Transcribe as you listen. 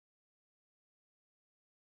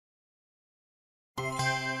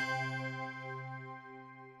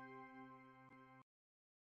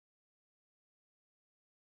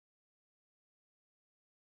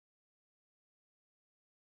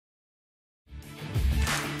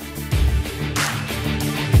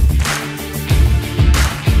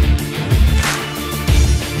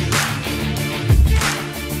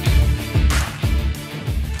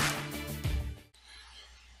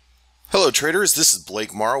Hello traders, this is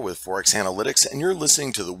Blake Morrow with ForexAnalytix, and you're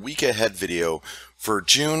listening to the week ahead video for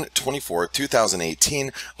June 24th,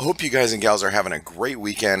 2018. I hope you guys and gals are having a great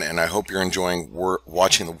weekend, and I hope you're enjoying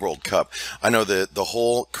watching the World Cup. I know that the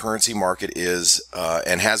whole currency market is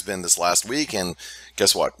and has been this last week, and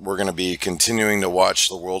guess what? We're going to be continuing to watch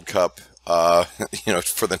the World Cup for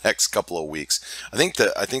the next couple of weeks. I think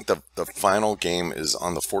the final game is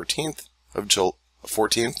on the 14th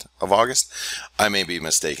of August. I may be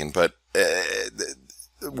mistaken, but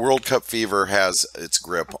the World Cup fever has its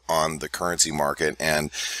grip on the currency market,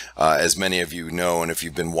 and as many of you know, and if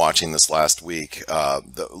you've been watching this last week,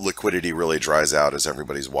 the liquidity really dries out as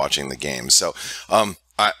everybody's watching the game. So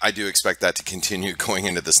I do expect that to continue going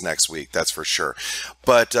into this next week, that's for sure.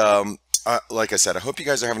 But like I said, I hope you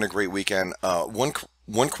guys are having a great weekend.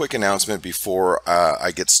 One quick announcement before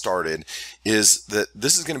I get started is that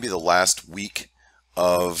this is going to be the last week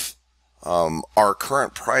of our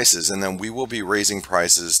current prices, and then we will be raising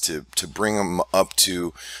prices to bring them up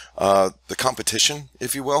to the competition,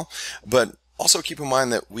 if you will. But also keep in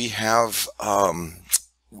mind that we have some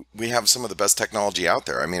of the best technology out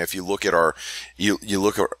there. I mean, if you look at our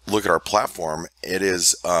look at our platform,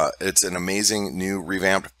 it's an amazing new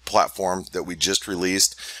revamped platform that we just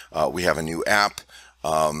released. We have a new app.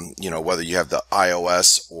 Whether you have the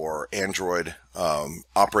iOS or Android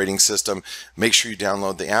operating system, make sure you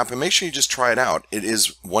download the app and make sure you just try it out. It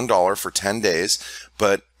is $1 for 10 days,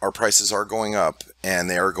 but our prices are going up, and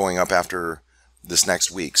they are going up after this next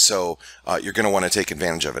week. So you're going to want to take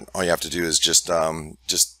advantage of it. All you have to do is just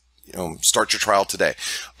start your trial today.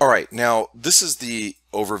 All right, now this is the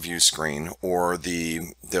overview screen, or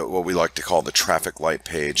the what we like to call the traffic light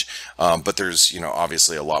page, but there's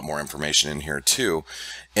obviously a lot more information in here too,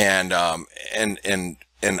 and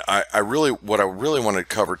what I really want to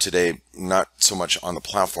cover today, not so much on the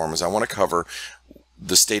platform, is I want to cover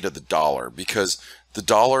the state of the dollar, because the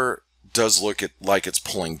dollar does look like it's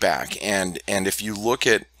pulling back, and if you look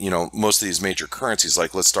at most of these major currencies,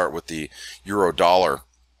 like let's start with the euro dollar.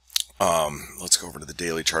 Let's go over to the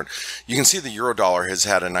daily chart. You can see the euro dollar has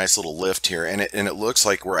had a nice little lift here, and it looks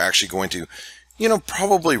like we're actually going to,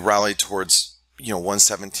 probably rally towards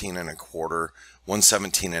 117 and a quarter,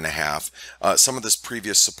 117 and a half. Some of this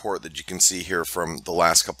previous support that you can see here from the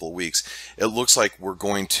last couple of weeks, it looks like we're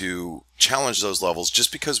going to challenge those levels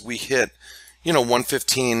just because we hit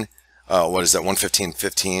 115. What is that,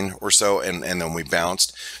 115.15 or so, and then we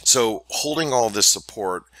bounced. So holding all this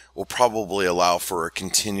support will probably allow for a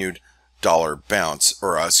continued dollar bounce,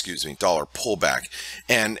 or dollar pullback,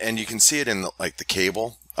 and you can see it in the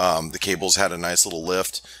cable. The cable's had a nice little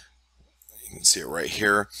lift. You can see it right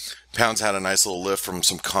here. Pound's had a nice little lift from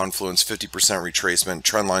some confluence, 50% retracement,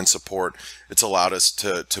 trendline support. It's allowed us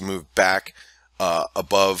to move back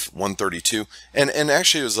above 132, and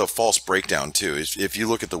actually it was a false breakdown too. If you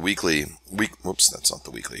look at the weekly, whoops, that's not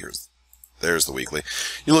the weekly. There's the weekly.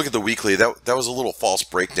 You look at the weekly, that was a little false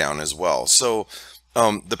breakdown as well. So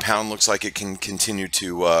the pound looks like it can continue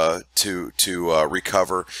to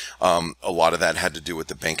recover. A lot of that had to do with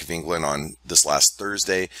the Bank of England on this last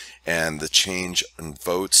Thursday and the change in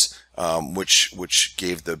votes, which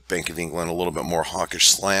gave the Bank of England a little bit more hawkish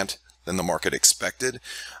slant than the market expected.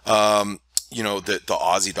 The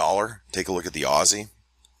Aussie dollar, take a look at the Aussie.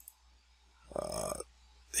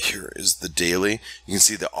 Here is the daily. You can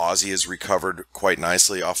see the Aussie has recovered quite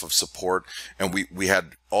nicely off of support, and we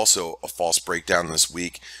had also a false breakdown this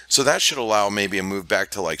week, so that should allow maybe a move back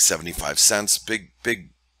to like 75 cents. Big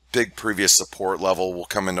previous support level will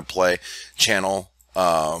come into play. Channel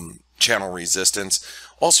resistance,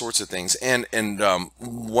 all sorts of things. And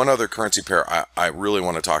one other currency pair I really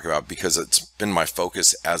want to talk about, because it's been my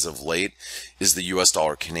focus as of late, is the US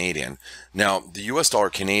dollar Canadian. Now, the US dollar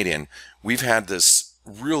Canadian, we've had this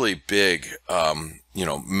really big,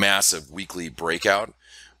 massive weekly breakout,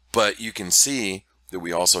 but you can see that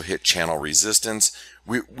we also hit channel resistance.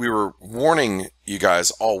 We were warning you guys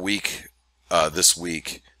all week, this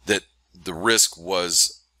week, that the risk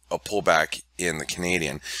was a pullback in the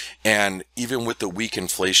Canadian, and even with the weak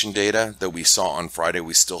inflation data that we saw on Friday,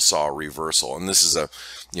 we still saw a reversal, and this is a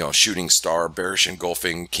shooting star bearish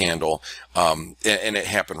engulfing candle, and it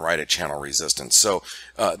happened right at channel resistance. So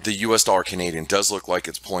the US dollar Canadian does look like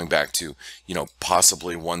it's pulling back to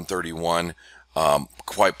possibly 131,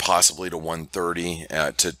 quite possibly to 130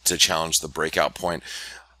 to challenge the breakout point.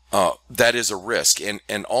 That is a risk,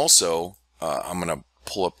 and also I'm going to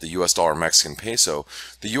pull up the US dollar Mexican peso.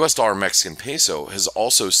 The US dollar Mexican peso has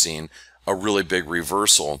also seen a really big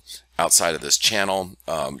reversal outside of this channel.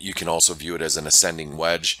 You can also view it as an ascending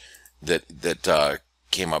wedge that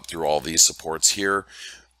came up through all these supports here.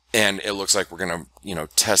 and it looks like we're going to,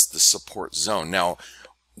 test the support zone. Now,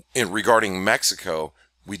 regarding Mexico,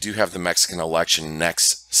 we do have the Mexican election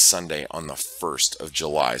next Sunday on the 1st of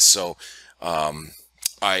July. So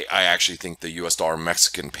I actually think the US dollar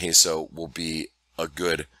Mexican peso will be a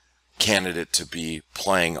good candidate to be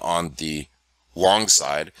playing on the long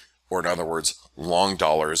side, or in other words, long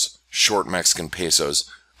dollars, short Mexican pesos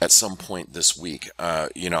at some point this week.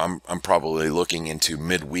 I'm probably looking into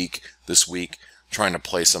midweek this week, trying to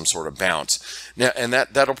play some sort of bounce. Now, and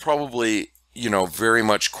that'll probably, very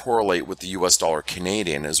much correlate with the US dollar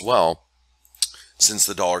Canadian as well. Since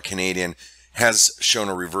the dollar Canadian has shown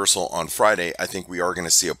a reversal on Friday, I think we are going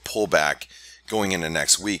to see a pullback going into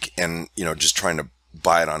next week, and just trying to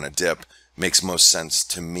buy it on a dip makes most sense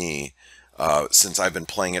to me. Since I've been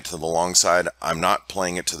playing it to the long side, I'm not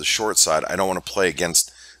playing it to the short side. I don't want to play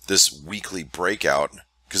against this weekly breakout,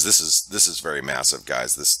 because this is very massive,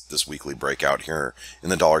 guys. This weekly breakout here in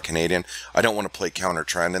the dollar Canadian. I don't want to play counter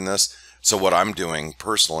trend in this. So what I'm doing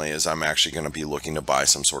personally is I'm actually going to be looking to buy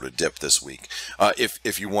some sort of dip this week.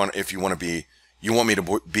 If you want me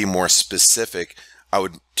to be more specific, I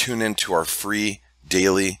would tune into our free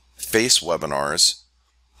daily face webinars,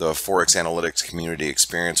 the ForexAnalytix Community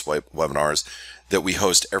Experience webinars that we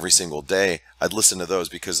host every single day. I'd listen to those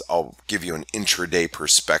because I'll give you an intraday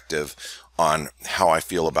perspective on how I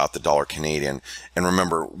feel about the dollar Canadian. And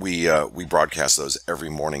remember, we broadcast those every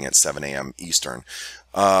morning at 7 a.m. Eastern.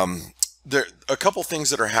 There a couple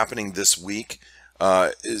things that are happening this week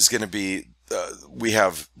is going to be we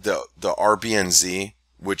have the RBNZ,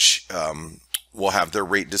 which will have their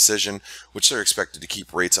rate decision, which they're expected to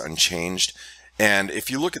keep rates unchanged. And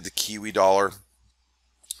if you look at the Kiwi dollar,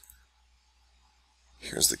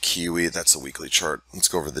 here's the Kiwi. That's the weekly chart. Let's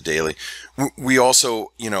go over the daily. We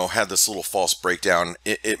also, had this little false breakdown.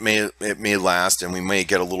 It may last, and we may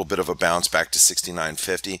get a little bit of a bounce back to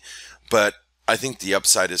 69.50, but I think the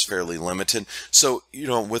upside is fairly limited. So,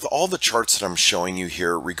 with all the charts that I'm showing you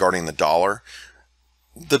here regarding the dollar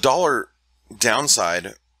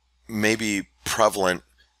downside may be prevalent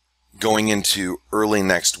going into early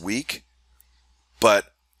next week,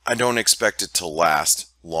 but I don't expect it to last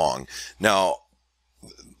long. Now,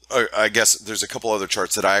 I guess there's a couple other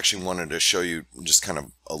charts that I actually wanted to show you, just kind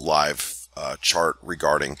of a live chart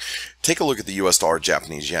regarding. Take a look at the US dollar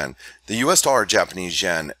Japanese yen. The US dollar Japanese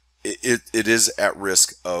yen, it is at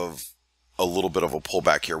risk of a little bit of a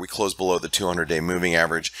pullback here. We closed below the 200-day moving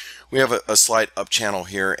average. We have a slight up channel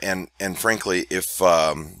here, and frankly, if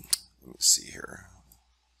let me see here,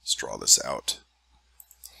 let's draw this out.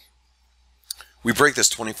 We break this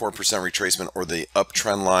 24% retracement, or the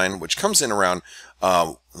uptrend line, which comes in around,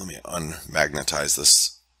 let me unmagnetize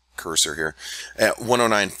this cursor here, at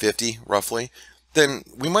 109.50 roughly. Then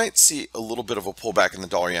we might see a little bit of a pullback in the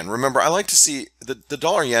dollar yen. Remember, I like to see the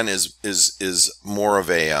dollar yen is more of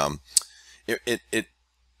a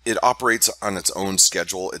it operates on its own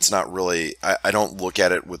schedule. It's not really, I don't look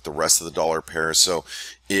at it with the rest of the dollar pairs. So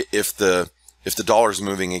if the dollar is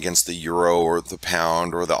moving against the euro or the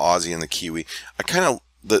pound or the Aussie and the Kiwi, I kind of,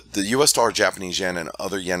 the US dollar Japanese yen and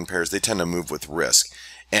other yen pairs, they tend to move with risk.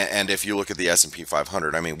 And if you look at the S&P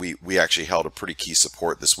 500, I mean, we actually held a pretty key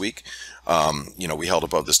support this week. We held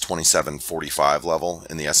above this 27.45 level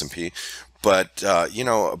in the S&P. But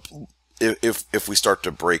if we start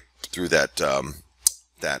to break through that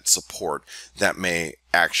that support, that may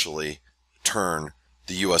actually turn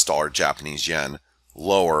the US dollar Japanese yen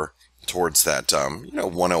lower towards that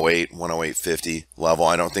 108, 108.50 level.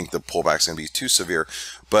 I don't think the pullback's going to be too severe,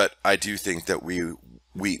 but I do think that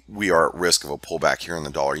we are at risk of a pullback here in the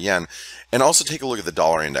dollar yen. And also take a look at the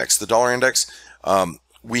dollar index. The dollar index,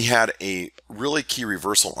 we had a really key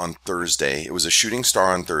reversal on Thursday. It was a shooting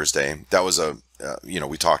star on Thursday. That was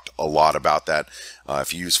we talked a lot about that.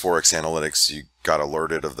 If you use ForexAnalytix, you got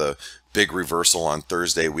alerted of the big reversal on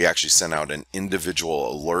Thursday. We actually sent out an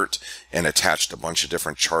individual alert and attached a bunch of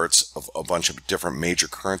different charts of a bunch of different major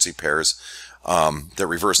currency pairs that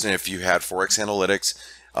reversed. And if you had ForexAnalytix,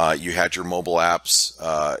 you had your mobile apps,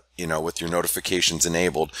 with your notifications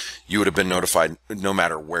enabled, you would have been notified no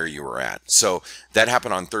matter where you were at. So that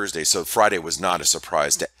happened on Thursday. So Friday was not a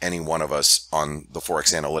surprise to any one of us on the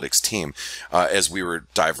ForexAnalytix team, as we were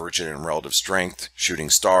divergent in relative strength, shooting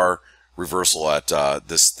star, reversal at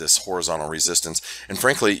this horizontal resistance. And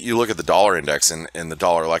frankly, you look at the dollar index and the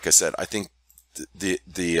dollar, like I said, I think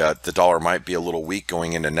the dollar might be a little weak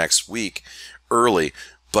going into next week early,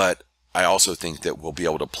 but I also think that we'll be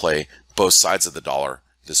able to play both sides of the dollar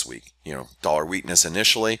this week. Dollar weakness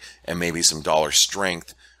initially and maybe some dollar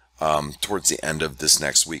strength towards the end of this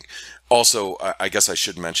next week. Also, I guess I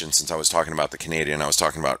should mention, since I was talking about the Canadian, I was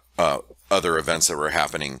talking about other events that were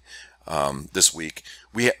happening this week.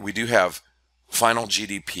 We do have final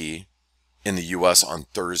GDP in the U.S. on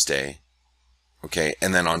Thursday, okay,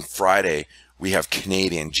 and then on Friday we have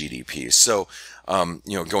Canadian GDP. So,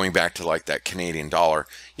 going back to like that Canadian dollar,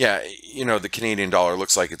 yeah, the Canadian dollar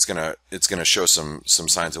looks like it's gonna show some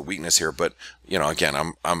signs of weakness here, but again,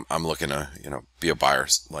 I'm looking to be a buyer,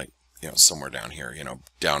 like somewhere down here,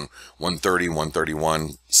 down 130,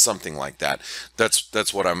 131, something like that.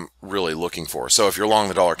 That's what I'm really looking for. So if you're long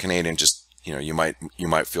the dollar Canadian, just you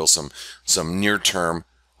might feel some near term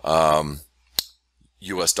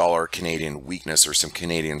US dollar Canadian weakness or some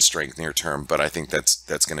Canadian strength near term, but I think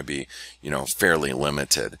that's going to be fairly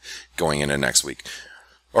limited going into next week.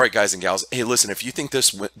 All right, guys and gals, hey, listen, if you think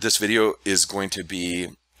this video is going to be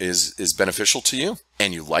is beneficial to you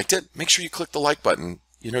and you liked it, make sure you click the like button.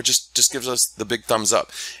 Just gives us the big thumbs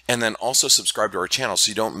up, and then also subscribe to our channel so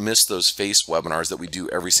you don't miss those face webinars that we do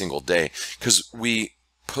every single day, because we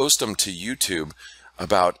post them to YouTube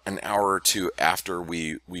about an hour or two after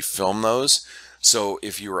we film those. So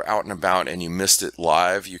if you were out and about and you missed it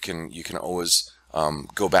live, you can always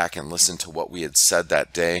go back and listen to what we had said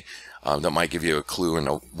that day. That might give you a clue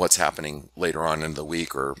into what's happening later on in the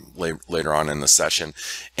week or later on in the session.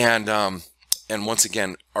 And once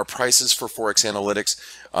again, our prices for ForexAnalytix,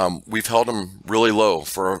 we've held them really low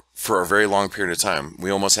for a very long period of time.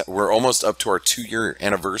 We're almost up to our 2-year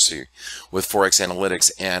anniversary with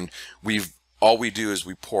ForexAnalytix, and all we do is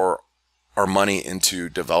we pour our money into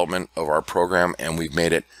development of our program, and we've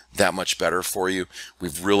made it that much better for you.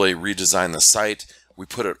 We've really redesigned the site. We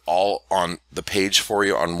put it all on the page for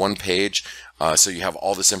you, on one page, so you have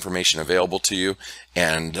all this information available to you.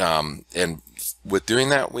 And with doing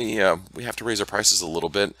that, we have to raise our prices a little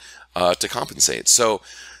bit to compensate. So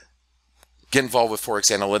get involved with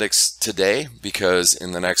ForexAnalytix today, because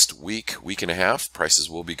in the next week and a half, prices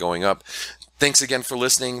will be going up. Thanks again for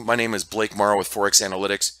listening. My name is Blake Morrow with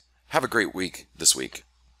ForexAnalytix. Have a great week this week.